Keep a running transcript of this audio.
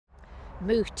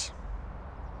Moot.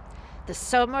 The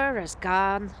summer has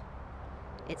gone,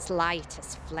 its light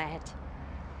has fled.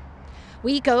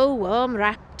 We go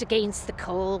warm-wrapped against the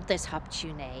cold this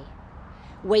Hop-tu-Naa,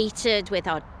 weighted with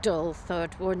our dull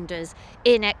third wonders,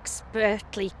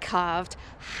 inexpertly carved,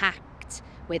 hacked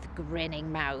with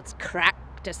grinning mouths,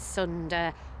 cracked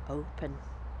asunder, open.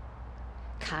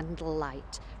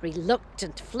 Candlelight,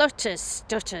 reluctant, flutters,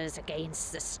 stutters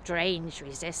against the strange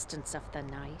resistance of the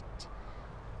night.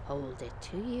 Hold it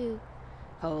to you,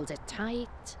 hold it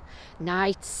tight.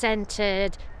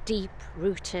 Night-scented,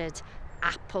 deep-rooted,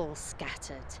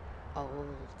 apple-scattered,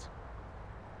 old.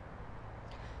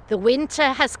 The winter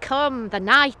has come, the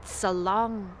nights are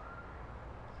long.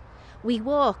 We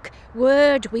walk,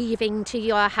 word-weaving to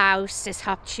your house this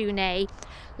Hop-tu-Naa,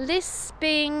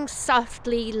 lisping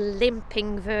softly,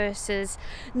 limping verses,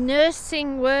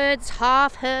 nursing words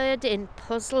half-heard in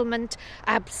puzzlement,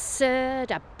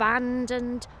 absurd,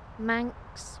 abandoned,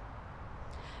 Manx.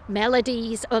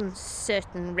 Melody's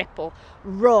uncertain ripple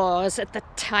roars at the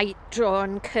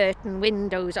tight-drawn curtain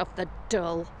windows of the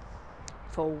dull,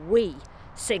 for we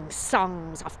sing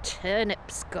songs of turnip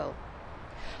skull,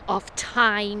 of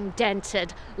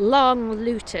time-dented,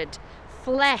 long-looted,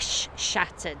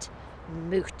 flesh-shattered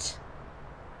Moot.